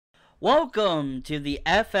Welcome to the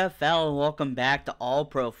FFL and welcome back to All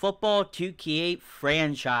Pro Football 2K8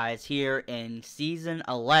 franchise here in Season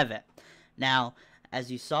 11. Now,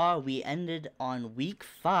 as you saw, we ended on Week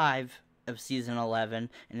 5 of Season 11,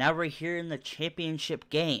 and now we're here in the championship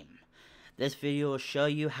game. This video will show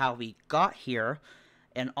you how we got here,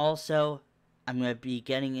 and also, I'm going to be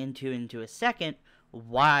getting into a second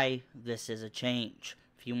why this is a change.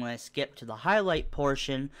 If you want to skip to the highlight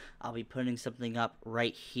portion, I'll be putting something up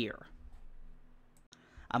right here.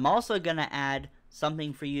 I'm also going to add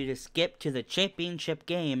something for you to skip to the championship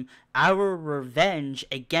game, our revenge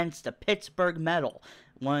against the Pittsburgh Medal.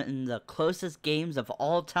 One of the closest games of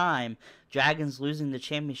all time, Dragons losing the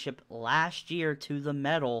championship last year to the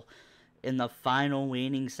Medal in the final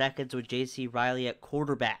waning seconds with J.C. Riley at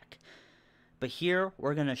quarterback. But here,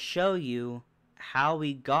 we're going to show you how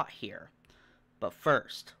we got here. But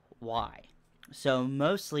first, why? So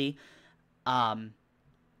mostly, after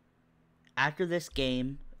this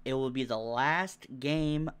game, it will be the last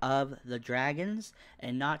game of the Dragons,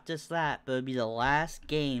 and not just that, but it will be the last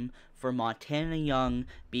game for Montana Young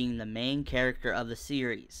being the main character of the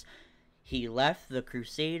series. He left the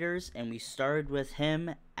Crusaders, and we started with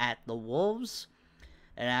him at the Wolves,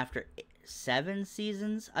 and after 7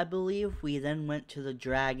 seasons, I believe, we then went to the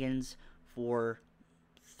Dragons for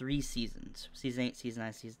 3 seasons. Season 8, Season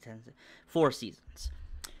 9, Season 10, 4 seasons.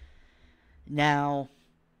 Now,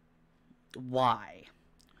 why?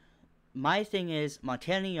 My thing is,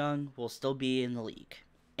 Montana Young will still be in the league.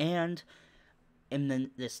 And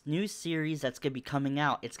in this new series that's going to be coming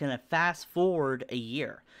out, it's going to fast forward a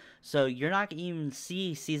year. So you're not going to even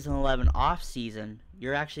see Season 11 off-season.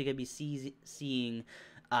 You're actually going to be seeing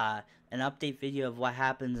an update video of what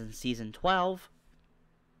happens in Season 12.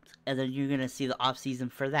 And then you're going to see the off-season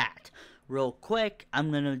for that. Real quick,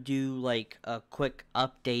 I'm going to do like a quick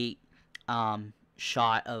update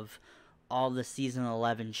shot of all the Season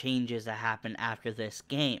 11 changes that happened after this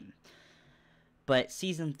game. But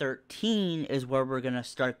Season 13 is where we're going to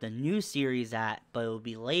start the new series at, but it will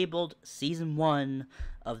be labeled Season 1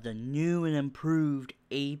 of the new and improved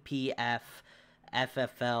APF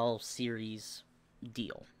FFL series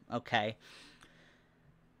deal. Okay?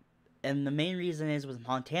 And the main reason is with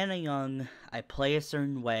Montana Young, I play a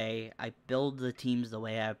certain way. I build the teams the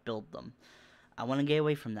way I build them. I want to get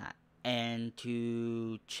away from that. And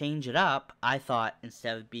to change it up, I thought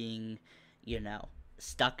instead of being,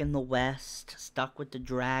 stuck in the West, stuck with the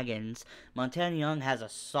Dragons, Montana Young has a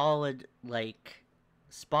solid,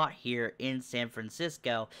 spot here in San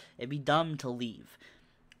Francisco. It'd be dumb to leave.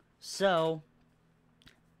 So,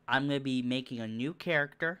 I'm going to be making a new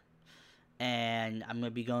character, and I'm going to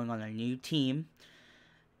be going on a new team,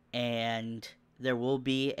 and there will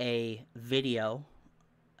be a video,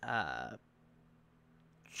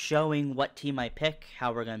 showing what team I pick,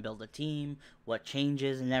 how we're going to build a team, what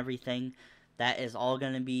changes and everything. That is all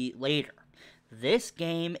going to be later. This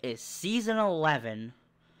game is Season 11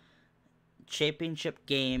 championship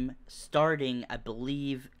game starting, I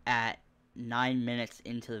believe, at 9 minutes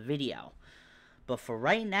into the video. But for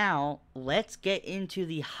right now, let's get into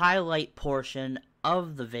the highlight portion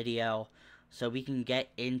of the video so we can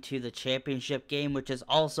get into the championship game, which is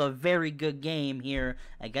also a very good game here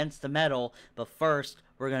against the Medal. But first,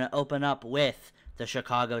 we're going to open up with the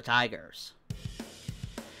Chicago Tigers.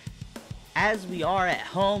 As we are at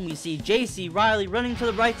home, we see J.C. Riley running to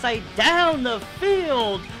the right side down the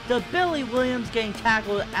field. The Billy Williams getting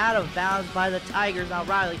tackled out of bounds by the Tigers. Now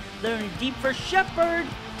Riley throwing deep for Shepard.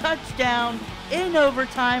 Touchdown in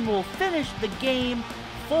overtime will finish the game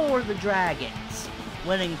for the Dragons.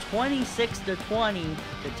 Winning 26-20,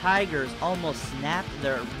 the Tigers almost snapped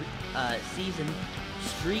their season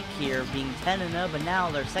streak here, being 10-0, but now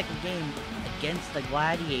their second game against the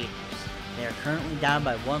Gladiators. They are currently down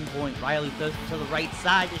by 1 point. Riley throws it to the right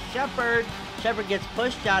side to Shepard. Shepard gets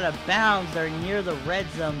pushed out of bounds. They're near the red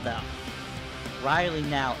zone, though. Riley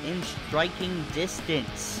now in striking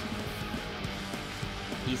distance.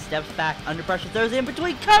 He steps back under pressure, throws in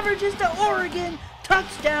between coverages to Oregon.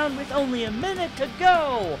 Touchdown with only a minute to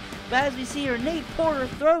go. But as we see here, Nate Porter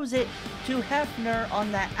throws it to Hefner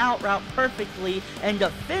on that out route perfectly. And to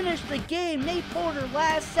finish the game, Nate Porter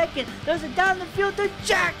last second throws it down the field to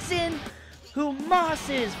Jackson, who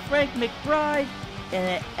mosses Frank McBride, and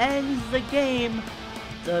it ends the game.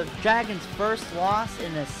 The Dragons' first loss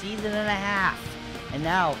in a season and a half. And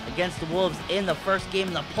now against the Wolves in the first game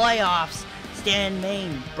of the playoffs, Stan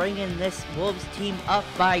Main bringing this Wolves team up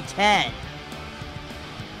by 10.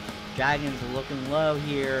 Dragons are looking low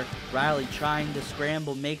here. Riley trying to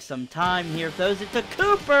scramble, make some time here. Throws it to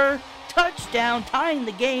Cooper. Touchdown, tying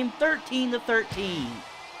the game 13-13.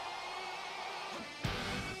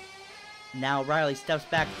 Now Riley steps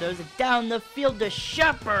back, throws it down the field to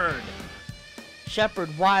Shepard.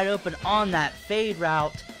 Shepard wide open on that fade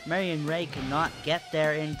route. Marion Ray could not get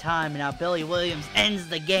there in time. And now Billy Williams ends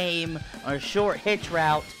the game on a short hitch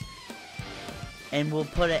route. And will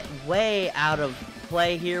put it way out of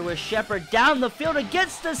play here with Shepard down the field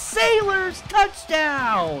against the Sailors.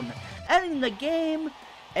 Touchdown! Ending the game.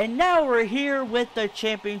 And now we're here with the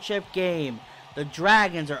championship game. The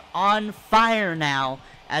Dragons are on fire now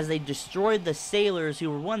as they destroyed the Sailors, who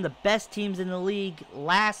were one of the best teams in the league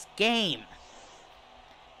last game.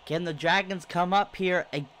 Can the Dragons come up here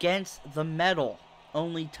against the medal?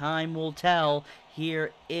 Only time will tell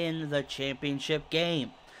here in the championship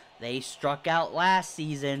game. They struck out last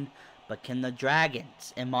season, but can the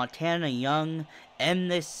Dragons and Montana Young end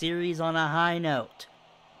this series on a high note?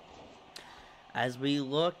 As we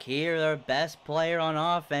look here, their best player on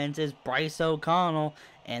offense is Bryce O'Connell,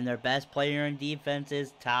 and their best player in defense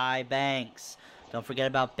is Ty Banks. Don't forget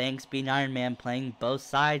about Banks being Iron Man, playing both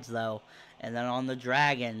sides though. And then on the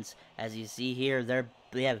Dragons, as you see here,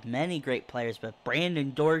 they have many great players, but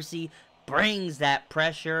Brandon Dorsey brings that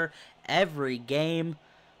pressure every game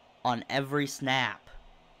on every snap.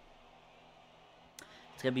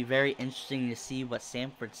 It's going to be very interesting to see what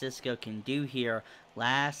San Francisco can do here.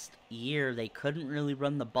 Last year, they couldn't really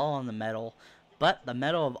run the ball on the Metal, but the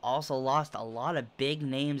Metal have also lost a lot of big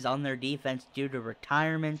names on their defense due to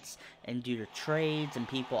retirements and due to trades and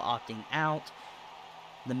people opting out.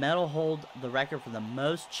 The Metal hold the record for the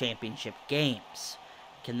most championship games.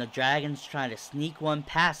 Can the Dragons try to sneak one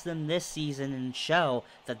past them this season and show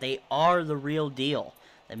that they are the real deal?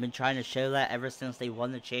 They've been trying to show that ever since they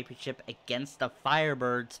won the championship against the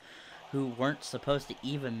Firebirds, who weren't supposed to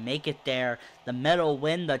even make it there. The Metal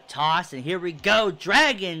win the toss, and here we go.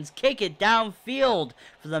 Dragons kick it downfield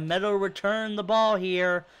for the Metal to return the ball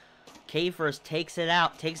here. Kafers takes it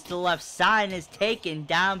out, takes to the left side, and is taken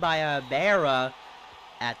down by Ibarra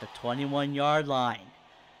at the 21-yard line.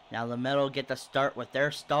 Now the Metal get to start with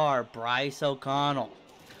their star, Bryce O'Connell.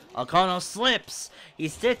 O'Connell slips, he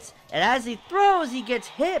sits, and as he throws, he gets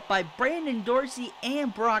hit by Brandon Dorsey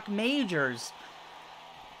and Brock Majors,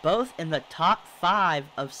 both in the top 5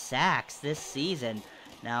 of sacks this season.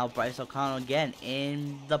 Now Bryce O'Connell again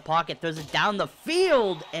in the pocket, throws it down the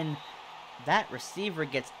field, and that receiver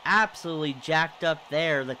gets absolutely jacked up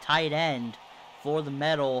there, the tight end for the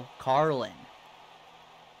Metal, Carlin.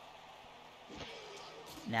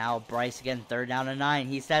 Now Bryce again, 3rd down and 9.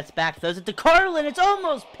 He sets back, throws it to Carlin. It's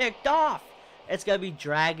almost picked off. It's going to be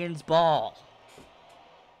Dragons ball.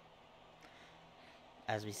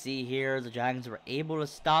 As we see here, the Dragons were able to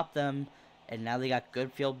stop them. And now they got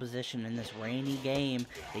good field position in this rainy game.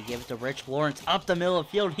 They give it to Rich Lawrence up the middle of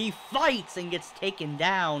the field. He fights and gets taken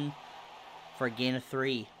down for a gain of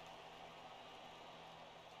 3.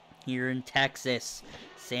 Here in Texas,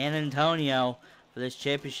 San Antonio, for this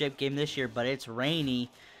championship game this year, but it's rainy.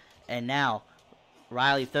 And now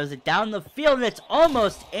Riley throws it down the field, and it's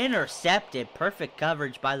almost intercepted. Perfect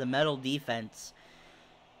coverage by the Metal defense.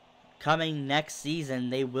 Coming next season,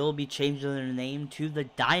 they will be changing their name to the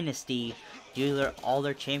Dynasty due to all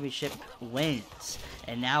their championship wins.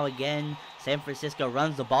 And now again, San Francisco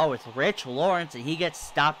runs the ball with Rich Lawrence, and he gets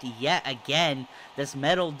stopped yet again. This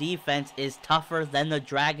Metal defense is tougher than the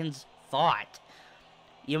Dragons thought.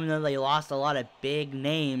 Even though they lost a lot of big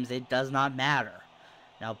names, it does not matter.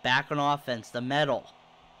 Now back on offense, the Metal.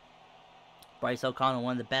 Bryce O'Connell,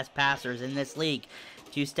 one of the best passers in this league.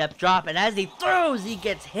 2-step drop, and as he throws, he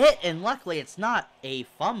gets hit, and luckily it's not a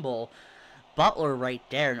fumble. Butler right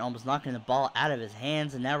there, and almost knocking the ball out of his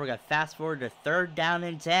hands, and now we're going to fast forward to 3rd down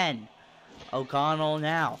and 10. O'Connell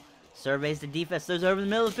now surveys the defense, throws over the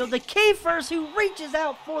middle of the field to Kafers, who reaches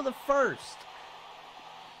out for the first.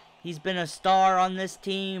 He's been a star on this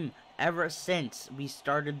team ever since we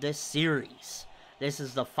started this series. This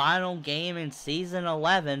is the final game in Season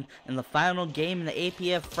 11 and the final game in the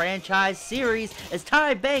APF franchise series as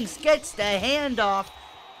Ty Banks gets the handoff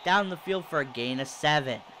down the field for a gain of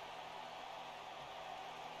 7.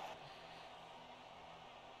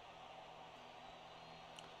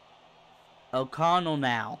 O'Connell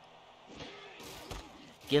now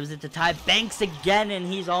gives it to Ty Banks again, and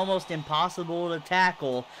he's almost impossible to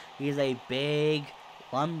tackle. He's a big,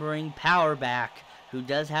 lumbering power back who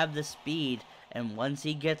does have the speed, and once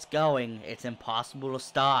he gets going, it's impossible to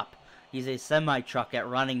stop. He's a semi-truck at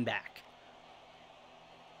running back.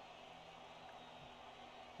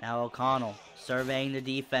 Now O'Connell surveying the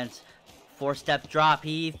defense. 4-step drop.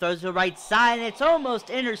 He throws to the right side, and it's almost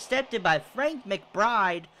intercepted by Frank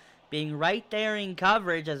McBride, being right there in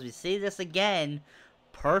coverage as we see this again.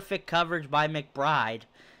 Perfect coverage by McBride.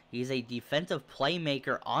 He's a defensive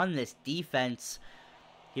playmaker on this defense.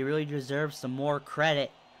 He really deserves some more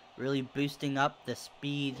credit, really boosting up the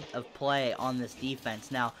speed of play on this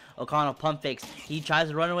defense. Now, O'Connell pump fakes. He tries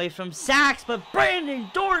to run away from sacks, but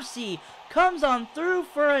Brandon Dorsey comes on through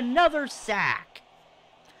for another sack.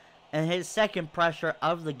 And his second pressure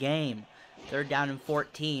of the game. 3rd down and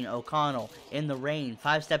 14. O'Connell in the rain.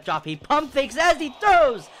 5-step drop. He pump fakes as he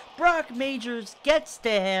throws. Brock Majors gets to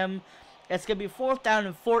him. It's going to be 4th down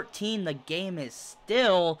and 14. The game is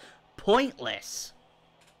still pointless.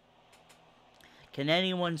 Can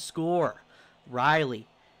anyone score? Riley,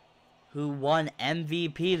 who won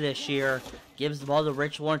MVP this year, gives the ball to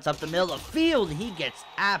Rich Lawrence up the middle of the field. He gets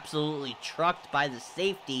absolutely trucked by the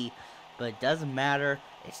safety, but it doesn't matter.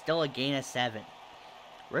 It's still a gain of 7.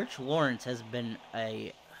 Rich Lawrence has been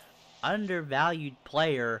a undervalued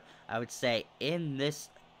player, I would say, in this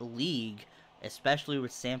league, especially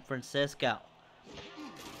with San Francisco.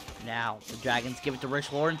 Now, the Dragons give it to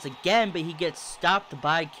Rich Lawrence again, but he gets stopped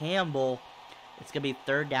by Campbell. It's going to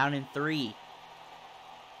be 3rd down and 3.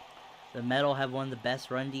 The Metal have one of the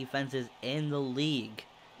best run defenses in the league.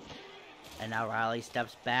 And now Riley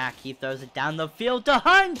steps back. He throws it down the field to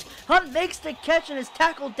Hunt. Hunt makes the catch and is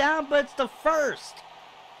tackled down, but it's the first.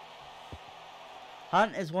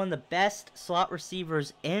 Hunt is one of the best slot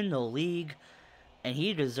receivers in the league, and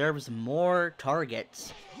he deserves more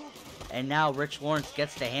targets. And now Rich Lawrence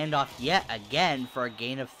gets the handoff yet again for a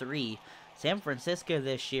gain of 3. San Francisco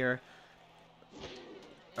this year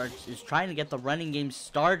is trying to get the running game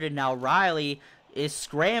started. Now Riley is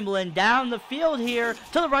scrambling down the field here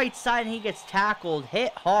to the right side, and he gets tackled,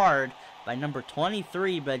 hit hard by number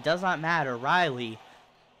 23, but it does not matter. Riley,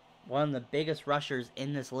 one of the biggest rushers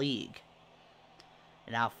in this league.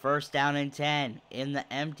 And now 1st down and 10 in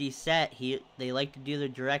the empty set. They like to do the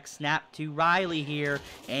direct snap to Riley here,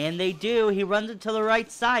 and they do. He runs it to the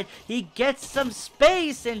right side. He gets some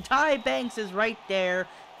space, and Ty Banks is right there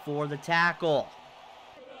for the tackle.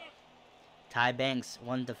 Ty Banks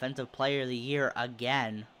won Defensive Player of the Year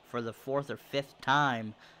again for the 4th or 5th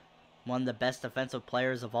time. One of the best defensive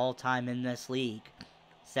players of all time in this league.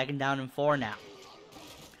 2nd down and 4 now.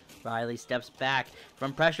 Riley steps back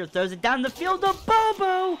from pressure, throws it down the field to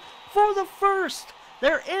Bobo for the first.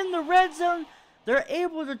 They're in the red zone. They're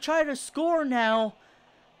able to try to score now.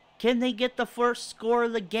 Can they get the first score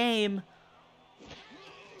of the game?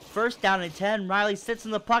 1st down and 10. Riley sits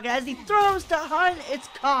in the pocket as he throws to Hunt. It's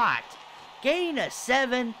caught. Gain of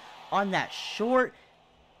 7 on that short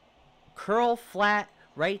curl flat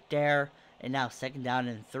right there. And now 2nd down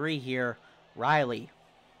and 3 here. Riley.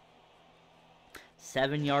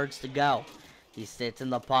 7 yards to go. He sits in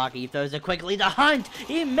the pocket. He throws it quickly to Hunt.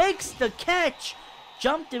 He makes the catch.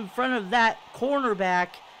 Jumped in front of that cornerback.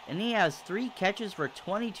 And he has 3 catches for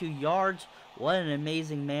 22 yards. What an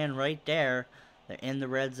amazing man right there. They're in the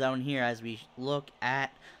red zone here as we look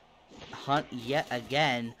at Hunt yet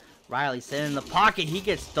again. Riley sitting in the pocket. He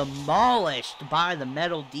gets demolished by the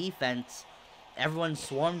Metal defense. Everyone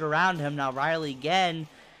swarmed around him. Now Riley again,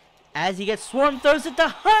 as he gets swarmed, throws it to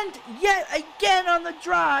Hunt yet again on the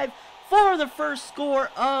drive for the first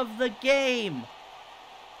score of the game.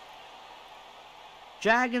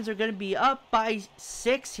 Dragons are going to be up by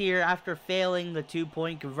 6 here after failing the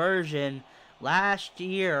 2-point conversion. Last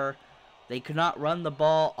year, they could not run the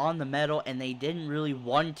ball on the Metal, and they didn't really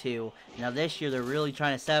want to. Now this year, they're really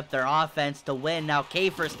trying to set up their offense to win. Now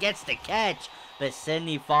Kafers gets the catch, but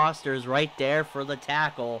Sidney Foster is right there for the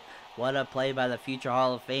tackle. What a play by the future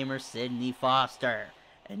Hall of Famer, Sidney Foster.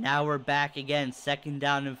 And now we're back again, 2nd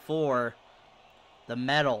down and 4. The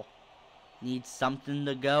Metal needs something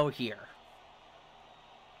to go here.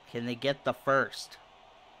 Can they get the first?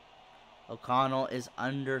 O'Connell is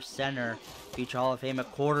under center. Future Hall of Famer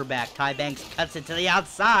quarterback. Ty Banks cuts it to the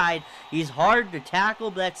outside. He's hard to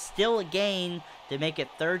tackle, but that's still a gain to make it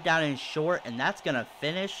 3rd down and short. And that's going to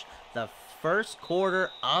finish the first quarter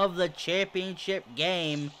of the championship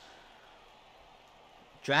game.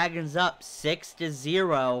 Dragons up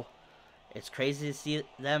 6-0. It's crazy to see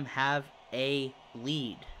them have a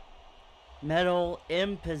lead. Metal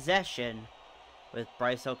in possession with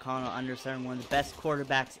Bryce O'Connell under center, one of the best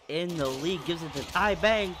quarterbacks in the league. Gives it to Ty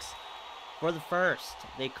Banks for the first.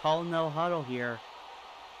 They call no huddle here.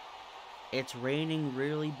 It's raining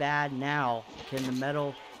really bad now. Can the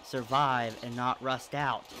Metal survive and not rust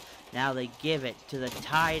out? Now they give it to the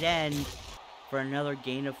tight end for another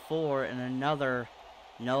gain of 4 and another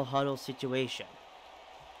no huddle situation.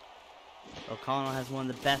 O'Connell has one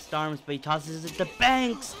of the best arms, but he tosses it to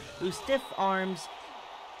Banks, who stiff arms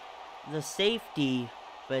the safety,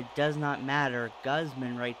 but it does not matter.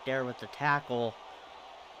 Guzman right there with the tackle.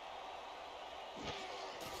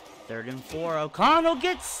 3rd and 4. O'Connell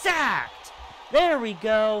gets sacked. There we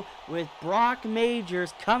go, with Brock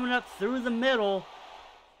Majors coming up through the middle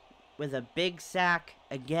with a big sack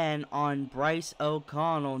again on Bryce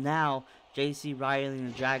O'Connell. Now, J.C. Riley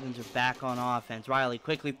and the Dragons are back on offense. Riley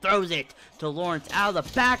quickly throws it to Lawrence out of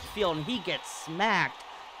the backfield, and he gets smacked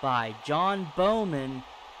by John Bowman.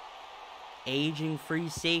 Aging free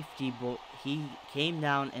safety, but he came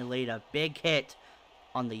down and laid a big hit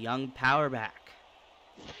on the young power back.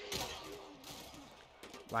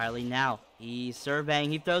 Riley now, he's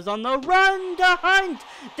surveying, he throws on the run to Hunt,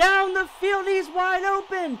 down the field, he's wide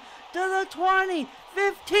open, to the 20,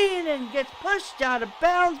 15, and gets pushed out of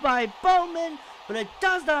bounds by Bowman, but it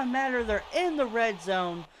does not matter, they're in the red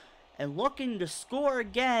zone, and looking to score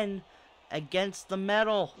again against the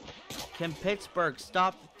Metal. Can Pittsburgh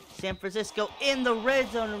stop San Francisco in the red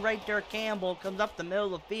zone? And right there, Campbell comes up the middle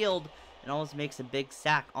of the field and almost makes a big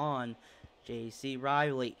sack on J.C.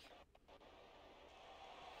 Riley.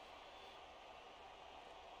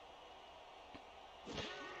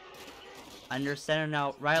 Under center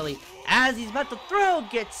now, Riley, as he's about to throw,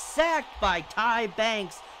 gets sacked by Ty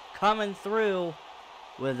Banks, coming through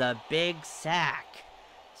with a big sack.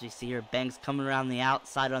 As we see here, Banks coming around the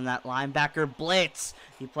outside on that linebacker blitz.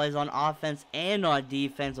 He plays on offense and on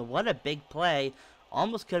defense. What a big play.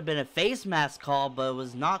 Almost could have been a face mask call, but it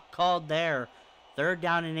was not called there. 3rd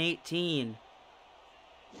down and 18.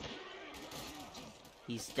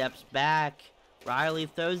 He steps back. Riley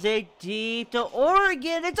throws it deep to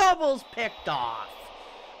Oregon. It's almost picked off.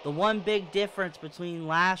 The one big difference between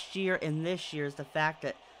last year and this year is the fact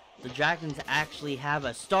that the Dragons actually have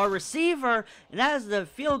a star receiver. And as the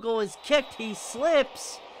field goal is kicked, he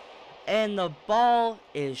slips. And the ball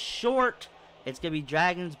is short. It's going to be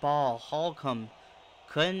Dragons ball. Holcomb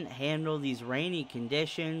couldn't handle these rainy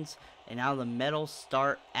conditions. And now the Metals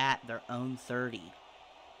start at their own 30.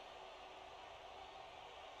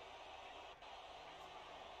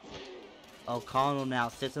 O'Connell now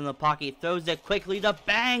sits in the pocket, throws it quickly to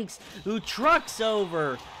Banks, who trucks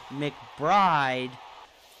over McBride,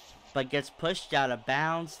 but gets pushed out of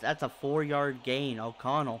bounds. That's a 4-yard gain.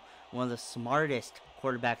 O'Connell, one of the smartest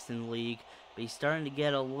quarterbacks in the league, but he's starting to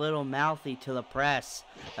get a little mouthy to the press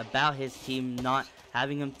about his team not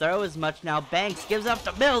having him throw as much. Now Banks gives up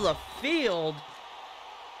the middle of the field.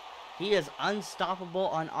 He is unstoppable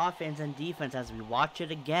on offense and defense. As we watch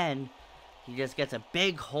it again, he just gets a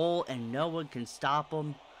big hole and no one can stop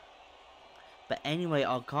him. But anyway,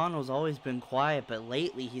 O'Connell's always been quiet, but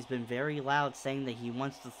lately he's been very loud, saying that he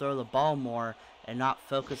wants to throw the ball more and not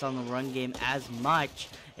focus on the run game as much.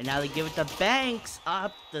 And now they give it to Banks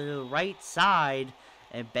up the right side,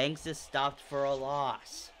 and Banks is stopped for a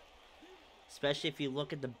loss. Especially if you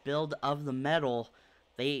look at the build of the Metal,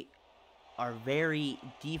 they are very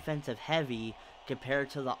defensive heavy compared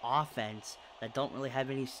to the offense that don't really have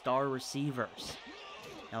any star receivers.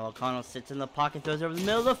 Now O'Connell sits in the pocket, throws over the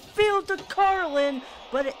middle of the field to Carlin,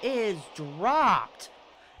 but it is dropped.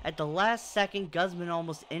 At the last second, Guzman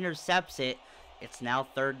almost intercepts it. It's now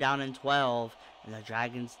 3rd down and 12, and the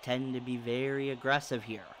Dragons tend to be very aggressive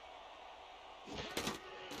here.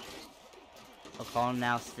 O'Connell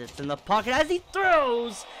now sits in the pocket as he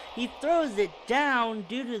throws. He throws it down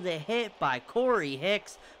due to the hit by Corey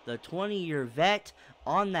Hicks, the 20-year vet,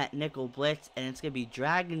 on that nickel blitz, and it's going to be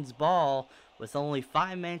Dragons ball with only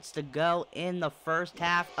 5 minutes to go in the first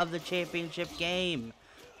half of the championship game.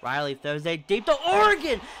 Riley throws it deep to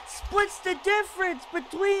Oregon, splits the difference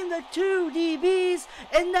between the two DBs,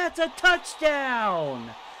 and that's a touchdown.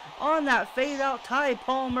 On that fade out, Ty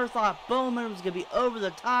Palmer thought Bowman was going to be over the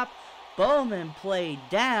top. Bowman played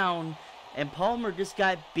down, and Palmer just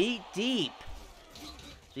got beat deep.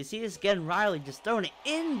 So you see this again, Riley just throwing it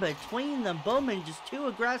in between them. Bowman just too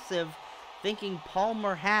aggressive, thinking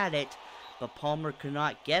Palmer had it, but Palmer could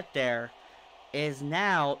not get there. It is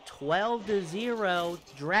now 12-0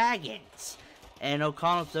 Dragons. And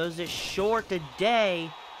O'Connell throws it short today,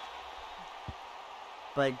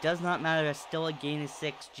 but it does not matter. It's still a gain of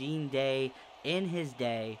 6. Gene Day, in his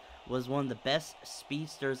day, was one of the best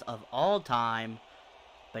speedsters of all time,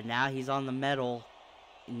 but now he's on the Metal,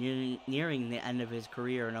 nearing the end of his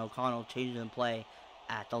career, and O'Connell changing the play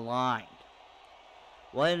at the line.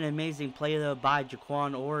 What an amazing play though by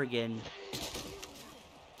Jaquan Oregon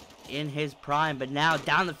in his prime, but now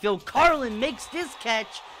down the field, Carlin makes this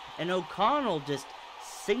catch, and O'Connell just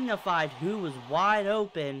signified who was wide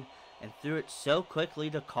open and threw it so quickly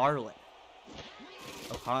to Carlin.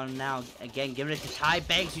 O'Connell now again giving it to Ty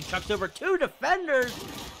Banks, who trucks over 2 defenders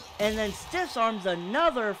and then stiff arms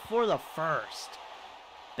another for the first.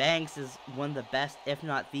 Banks is one of the best, if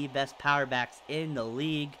not the best, power backs in the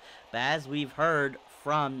league, but as we've heard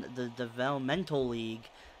from the developmental league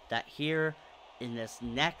that here in this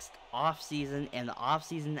next offseason and the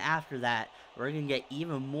offseason after that, we're going to get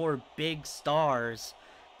even more big stars.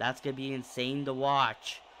 That's going to be insane to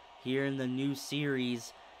watch here in the new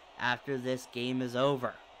series after this game is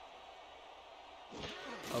over.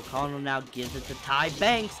 O'Connell now gives it to Ty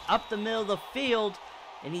Banks up the middle of the field,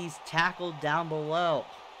 and he's tackled down below.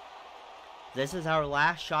 This is our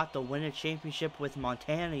last shot to win a championship with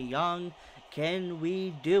Montana Young. Can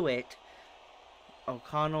we do it?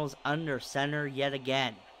 O'Connell's under center yet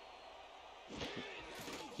again.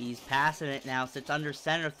 He's passing it now, sits under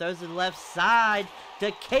center, throws to the left side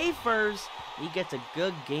to Capers. He gets a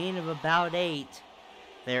good gain of about 8.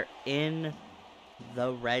 They're in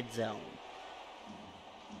the red zone.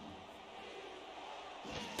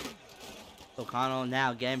 O'Connell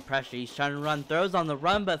now getting pressure. He's trying to run, throws on the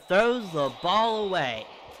run, but throws the ball away.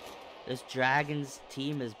 This Dragons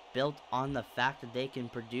team is built on the fact that they can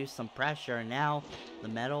produce some pressure. And now the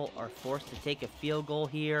Metal are forced to take a field goal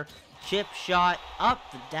here. Chip shot up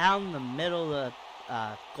down the middle of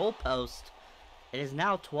the goalpost. It is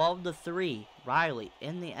now 12-3. Riley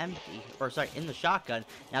in the in the shotgun.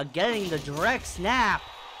 Now getting the direct snap.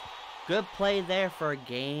 Good play there for a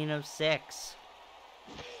gain of 6.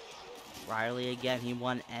 Riley again, he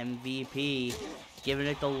won MVP. Giving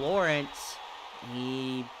it to Lawrence.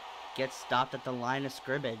 He gets stopped at the line of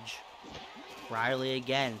scrimmage. Riley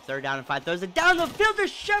again, 3rd down and 5. Throws it down the field to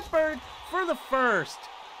Shepard for the first.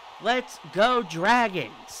 Let's go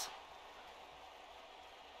Dragons.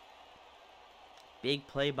 Big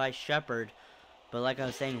play by Shepard. But like I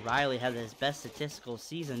was saying, Riley had his best statistical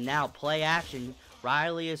season. Now play action.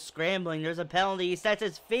 Riley is scrambling. There's a penalty. He sets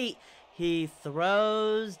his feet. He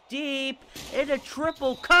throws deep into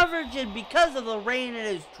triple coverage, and because of the rain, it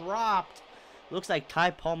is dropped. Looks like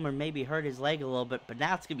Ty Palmer maybe hurt his leg a little bit, but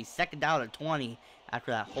now it's going to be 2nd down and 20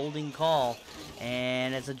 after that holding call.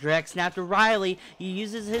 And it's a direct snap to Riley. He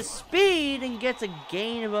uses his speed and gets a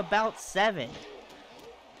gain of about 7.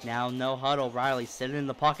 Now no huddle. Riley sitting in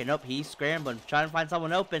the pocket. Nope, he's scrambling, trying to find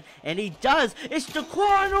someone open, and he does. It's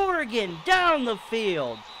Jaquan Oregon down the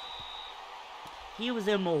field. He was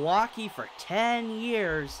in Milwaukee for 10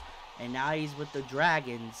 years, and now he's with the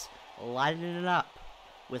Dragons, lighting it up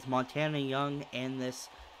with Montana Young and this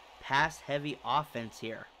pass-heavy offense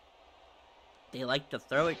here. They like to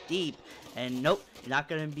throw it deep, and nope, not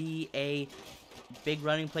going to be a big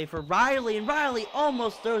running play for Riley, and Riley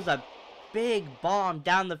almost throws a big bomb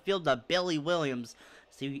down the field to Billy Williams.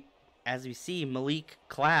 See, as we see, Malik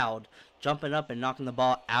Cloud jumping up and knocking the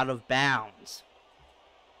ball out of bounds.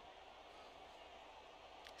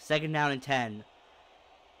 2nd down and 10.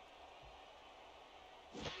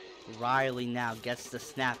 Riley now gets the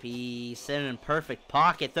snap. He's sitting in perfect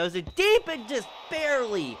pocket. Throws it deep and just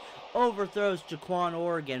barely overthrows Jaquan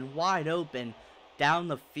Oregon wide open down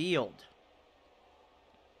the field.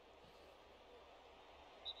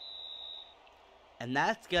 And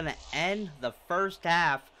that's going to end the first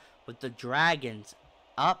half with the Dragons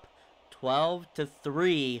up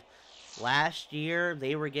 12-3. Last year,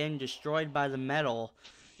 they were getting destroyed by the Metal.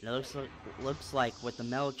 It looks like with the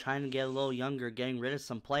Metal trying to get a little younger, getting rid of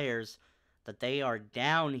some players, that they are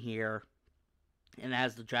down here. And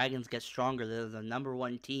as the Dragons get stronger, they're the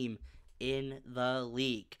 #1 team in the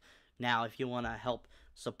league. Now, if you want to help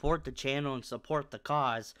support the channel and support the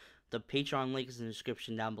cause, the Patreon link is in the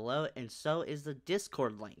description down below, and so is the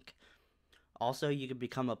Discord link. Also, you can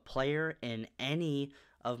become a player in any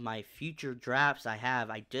of my future drafts I have.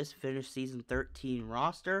 I just finished Season 13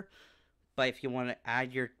 roster. But if you want to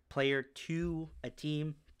add your player to a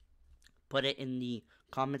team, put it in the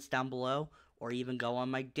comments down below, or even go on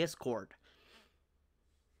my Discord.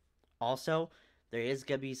 Also, there is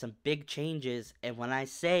going to be some big changes, and when I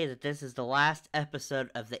say that this is the last episode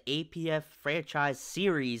of the APF franchise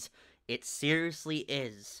series, it seriously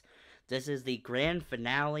is. This is the grand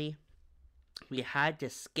finale. We had to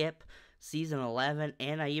skip Season 11,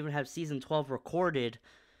 and I even have Season 12 recorded.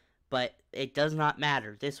 But it does not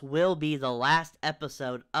matter. This will be the last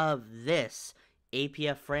episode of this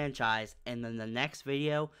APF franchise. And then the next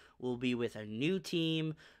video will be with a new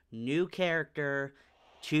team, new character,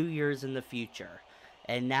 2 years in the future.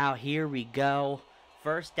 And now here we go.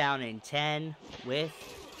 1st down and 10 with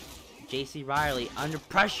J.C. Riley under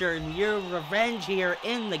pressure. And your revenge here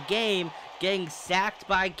in the game. Getting sacked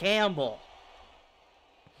by Campbell.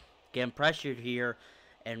 Getting pressured here.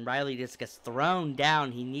 And Riley just gets thrown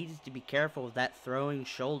down. He needs to be careful with that throwing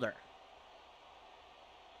shoulder.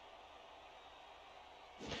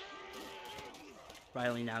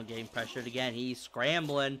 Riley now getting pressured again. He's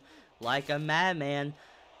scrambling like a madman.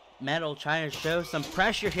 Metal trying to show some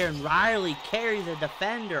pressure here, and Riley carries the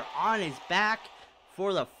defender on his back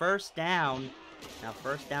for the first down. Now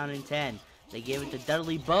 1st down and 10. They give it to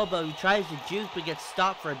Dudley Bobo, who tries to juke but gets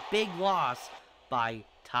stopped for a big loss by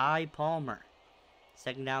Ty Palmer.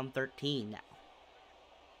 2nd down 13 now.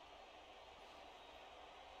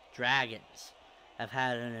 Dragons have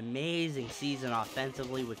had an amazing season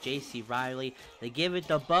offensively with J.C. Riley. They give it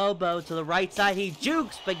to Bobo to the right side. He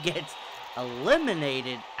jukes but gets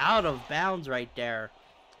eliminated out of bounds right there.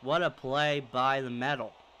 What a play by the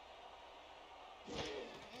Metal.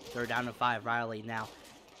 3rd down and 5. Riley now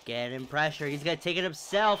getting pressure. He's going to take it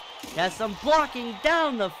himself. He has some blocking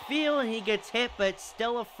down the field, and he gets hit, but it's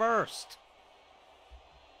still a first.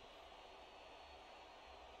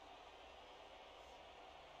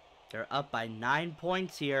 They're up by 9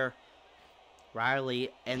 points here. Riley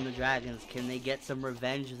and the Dragons, can they get some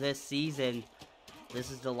revenge this season? This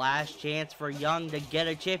is the last chance for Young to get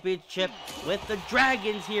a championship with the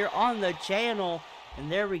Dragons here on the channel. And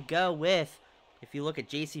there we go with, if you look at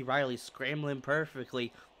J.C. Riley scrambling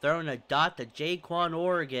perfectly, throwing a dot to Jaquan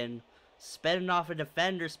Oregon, spinning off a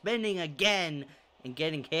defender, spinning again, and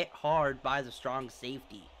getting hit hard by the strong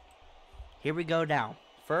safety. Here we go now.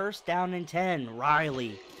 1st down and 10.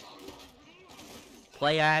 Riley.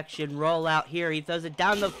 Play action rollout here. He throws it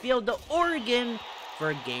down the field to Oregon for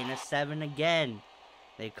a gain of 7 again.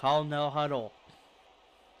 They call no huddle.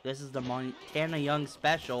 This is the Montana Young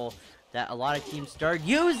special that a lot of teams started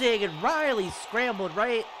using, and Riley scrambled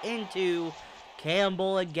right into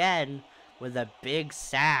Campbell again with a big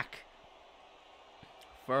sack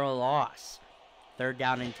for a loss. 3rd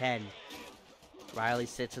down and 10. Riley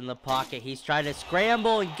sits in the pocket. He's trying to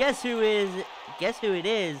scramble, and guess who it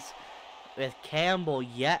is? With Campbell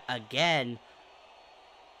yet again.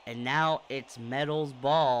 And now it's Metal's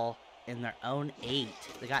ball in their own 8.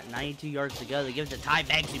 They got 92 yards to go. They give it to Ty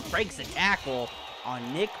Banks, who breaks the tackle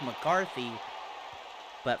on Nick McCarthy.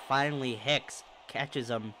 But finally Hicks catches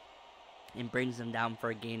him and brings him down for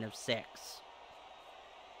a gain of 6.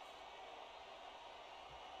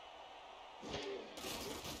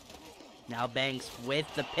 Now Banks with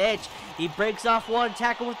the pitch. He breaks off one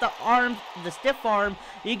tackle with the stiff arm.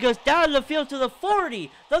 He goes down the field to the 40,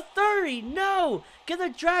 the 30. No! Can the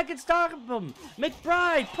Dragons stop him?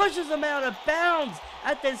 McBride pushes him out of bounds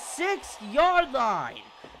at the 6-yard line.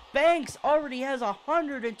 Banks already has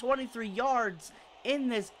 123 yards in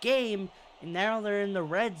this game, and now they're in the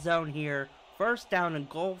red zone here. 1st down and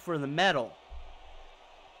goal for the Metal.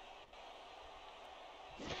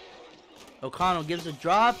 O'Connell gives a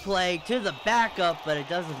draw play to the backup, but it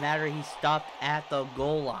doesn't matter. He stopped at the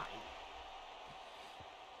goal line.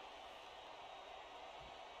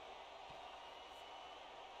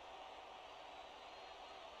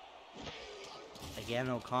 Again,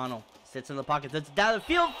 O'Connell sits in the pocket, sits down the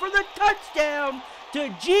field for the touchdown to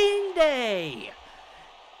Gene Day.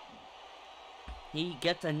 He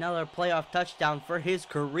gets another playoff touchdown for his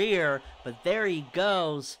career, but there he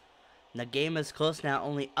goes. The game is close now,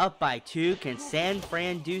 only up by 2. Can San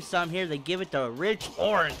Fran do some here? They give it to Rich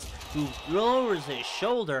Orns, who lowers his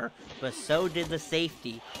shoulder, but so did the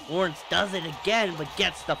safety. Orns does it again, but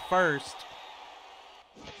gets the first.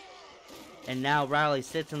 And now Riley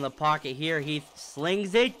sits in the pocket here. He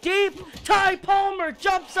slings it deep. Ty Palmer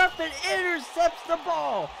jumps up and intercepts the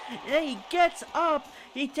ball. And then he gets up.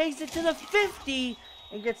 He takes it to the 50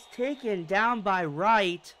 and gets taken down by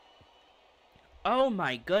Wright. Oh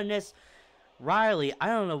my goodness. Riley, I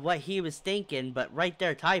don't know what he was thinking, but right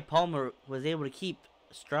there, Ty Palmer was able to keep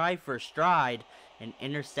stride for stride and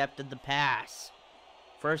intercepted the pass.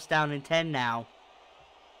 1st down and 10 now.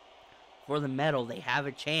 For the Metal, they have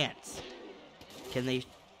a chance. Can they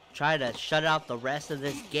try to shut out the rest of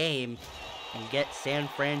this game and get San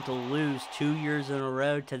Fran to lose 2 years in a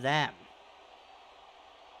row to them?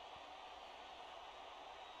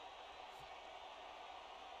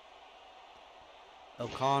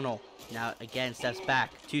 O'Connell now again steps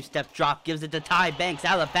back. 2-step drop, gives it to Ty Banks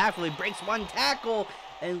out of the backfield. He breaks one tackle,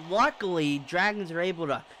 and luckily Dragons are able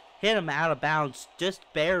to hit him out of bounds just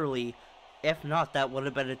barely. If not, that would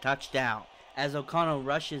have been a touchdown. As O'Connell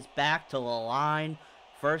rushes back to the line,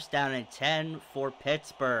 1st down and 10 for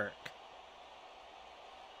Pittsburgh.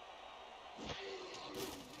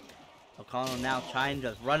 O'Connell now trying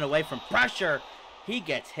to run away from pressure. He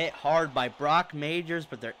gets hit hard by Brock Majors,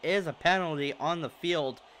 but there is a penalty on the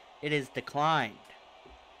field. It is declined.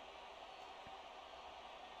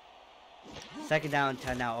 2nd down and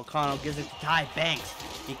 10 now. O'Connell gives it to Ty Banks.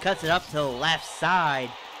 He cuts it up to the left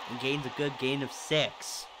side and gains a good gain of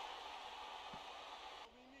 6.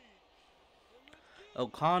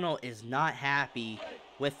 O'Connell is not happy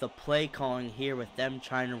with the play calling here, with them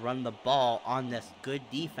trying to run the ball on this good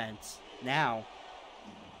defense. Now,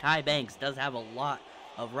 Ty Banks does have a lot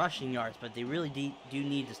of rushing yards, but they really do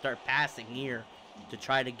need to start passing here to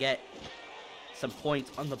try to get some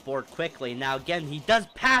points on the board quickly. Now again, he does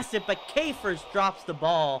pass it, but Kafers drops the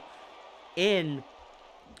ball in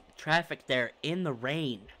traffic there in the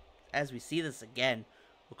rain. As we see this again,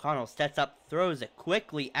 O'Connell sets up, throws it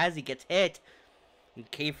quickly as he gets hit, and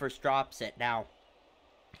Kafers drops it. Now,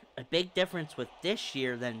 a big difference with this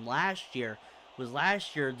year than last year was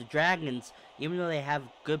last year the Dragons, even though they have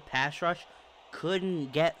good pass rush,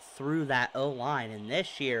 couldn't get through that O-line. And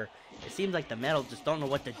this year, it seems like the Metal just don't know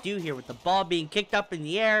what to do here with the ball being kicked up in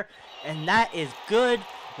the air, and that is good.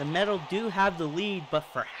 The Metal do have the lead, but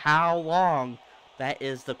for how long? That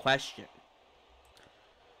is the question.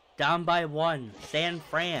 Down by 1, San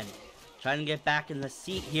Fran trying to get back in the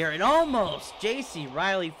seat here, and almost J.C.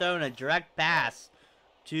 Riley throwing a direct pass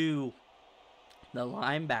to the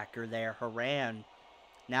linebacker there, Haran.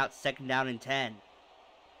 Now it's 2nd down and 10.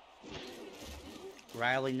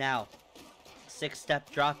 Riley now,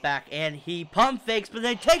 6-step drop back, and he pump fakes, but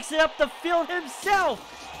then takes it up the field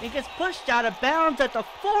himself. He gets pushed out of bounds at the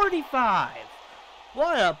 45.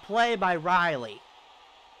 What a play by Riley.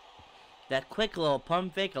 That quick little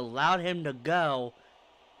pump fake allowed him to go.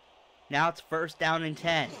 Now it's 1st down and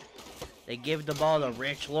 10. They give the ball to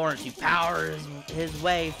Rich Lawrence, who powers his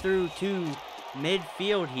way through to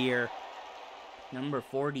midfield here. Number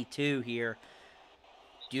 42 here,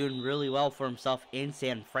 doing really well for himself in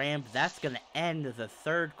San Fran. But that's going to end the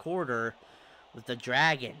 3rd quarter with the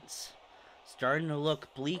Dragons starting to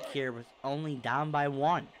look bleak here, with only down by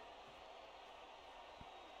 1.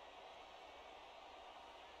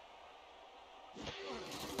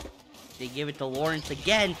 They give it to Lawrence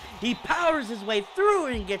again. He powers his way through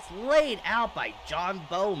and gets laid out by John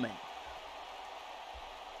Bowman.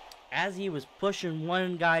 As he was pushing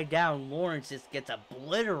one guy down, Lawrence just gets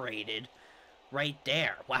obliterated right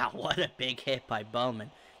there. Wow, what a big hit by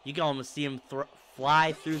Bowman. You can almost see him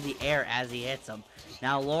fly through the air as he hits him.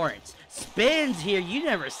 Now Lawrence spins here. You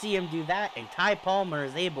never see him do that. And Ty Palmer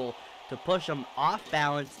is able to push him off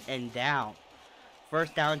balance and down.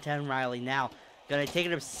 1st down 10, Riley now gonna take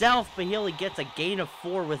it himself, but he only gets a gain of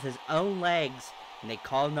 4 with his own legs, and they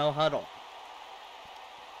call no huddle.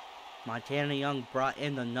 Montana Young brought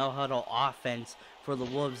in the no huddle offense for the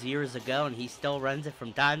Wolves years ago, and he still runs it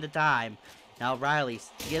from time to time. Now Riley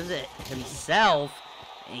gives it himself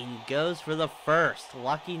and goes for the 1st.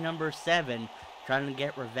 Lucky number 7, trying to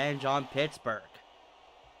get revenge on Pittsburgh.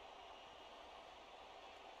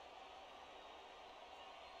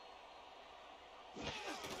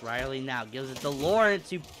 Riley now gives it to Lawrence,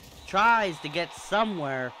 who tries to get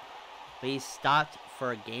somewhere, but he's stopped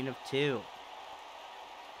for a gain of 2.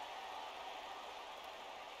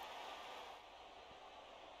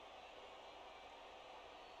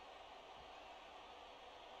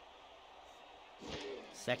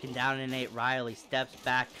 Second down and 8. Riley steps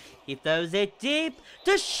back. He throws it deep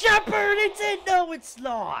to Shepard. It's in. No, it's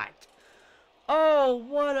not. Oh,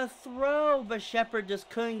 what a throw. But Shepard just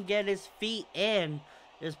couldn't get his feet in.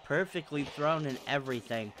 Is perfectly thrown and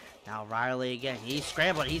everything. Now Riley again. He's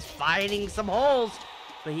scrambled. He's finding some holes.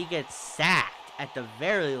 But he gets sacked at the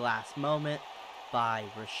very last moment by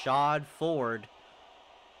Rashad Ford.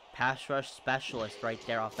 Pass rush specialist right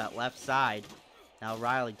there off that left side. Now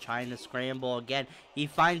Riley trying to scramble again. He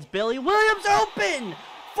finds Billy Williams open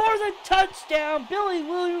for the touchdown. Billy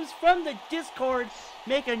Williams from the Discord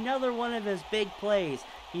make another one of his big plays.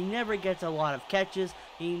 He never gets a lot of catches.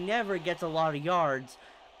 He never gets a lot of yards.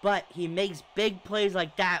 But he makes big plays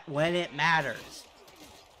like that when it matters.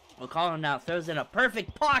 O'Connell now throws in a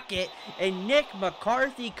perfect pocket, and Nick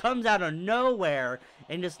McCarthy comes out of nowhere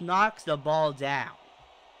and just knocks the ball down.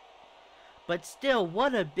 But still,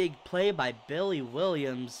 what a big play by Billy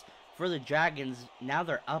Williams for the Dragons. Now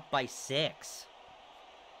they're up by 6.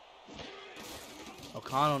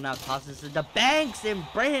 O'Connell now tosses it to Banks, and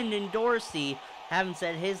Brandon Dorsey, haven't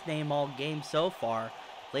said his name all game so far,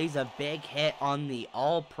 lays a big hit on the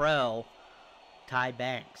All-Pro Ty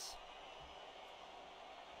Banks.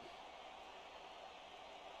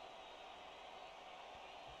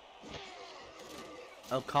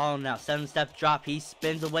 O'Connell now, 7-step drop. He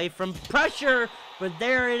spins away from pressure, but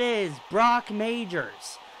there it is. Brock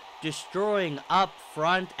Majors destroying up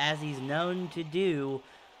front as he's known to do.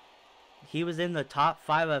 He was in the top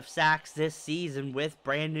 5 of sacks this season with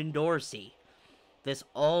Brandon Dorsey. This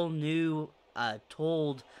all-new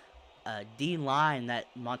told D-line that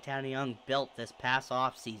Montana Young built this past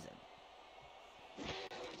offseason.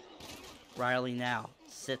 Riley now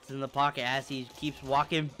Sits in the pocket as he keeps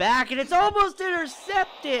walking back, and it's almost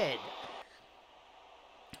intercepted.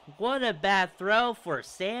 What a bad throw for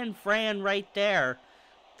San Fran right there.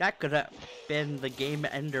 That could have been the game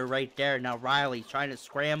ender right there. Now Riley's trying to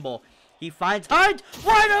scramble. He finds Hunt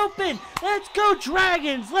wide open. Let's go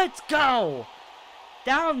Dragons. Let's go.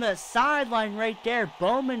 Down the sideline right there.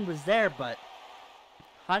 Bowman was there, but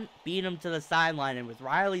Hunt beat him to the sideline. And with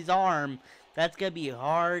Riley's arm, that's going to be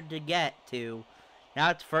hard to get to. Now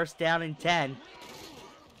it's 1st down and 10.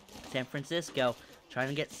 San Francisco trying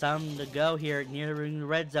to get some to go here nearing the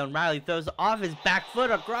red zone. Riley throws off his back foot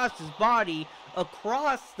across his body,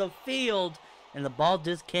 across the field, and the ball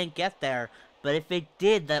just can't get there. But if it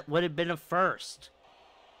did, that would have been a first.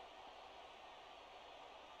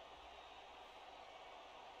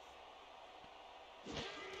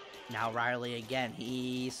 Now Riley again,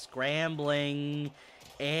 he's scrambling,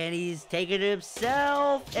 and he's taking it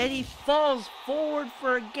himself, and he falls forward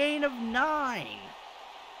for a gain of 9.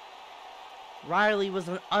 Riley was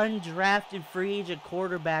an undrafted free agent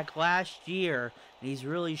quarterback last year, and he's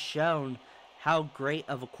really shown how great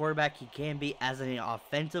of a quarterback he can be as an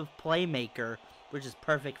offensive playmaker, which is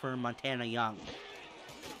perfect for Montana Young.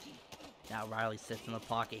 Now Riley sits in the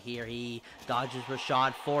pocket here. He dodges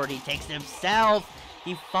Rashad Ford. He takes it himself.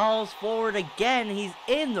 He falls forward again. He's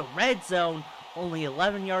in the red zone. Only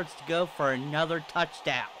 11 yards to go for another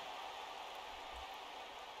touchdown.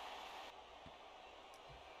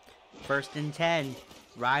 1st and 10.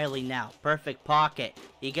 Riley now. Perfect pocket.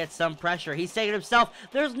 He gets some pressure. He's taking himself.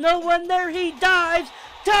 There's no one there. He dives.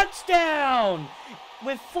 Touchdown!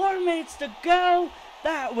 With 4 minutes to go,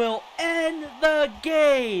 that will end the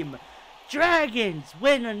game. Dragons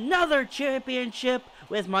win another championship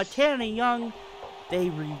with Montana Young.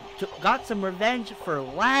 They got some revenge for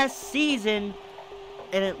last season.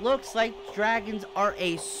 And it looks like Dragons are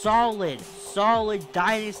a solid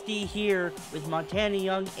dynasty here with Montana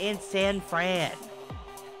Young and San Fran.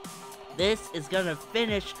 This is going to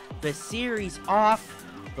finish the series off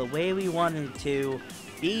the way we wanted to,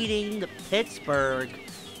 beating Pittsburgh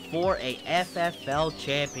for a FFL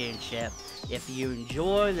championship. If you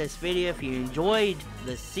enjoyed this video, if you enjoyed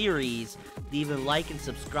the series, leave a like and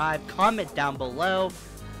subscribe, comment down below,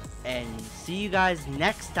 and see you guys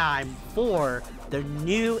next time for the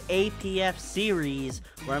new APF series,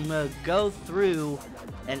 where I'm going to go through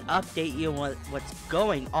and update you on what's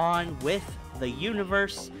going on with the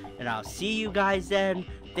universe. And I'll see you guys then.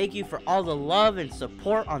 Thank you for all the love and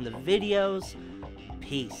support on the videos.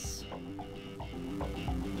 Peace.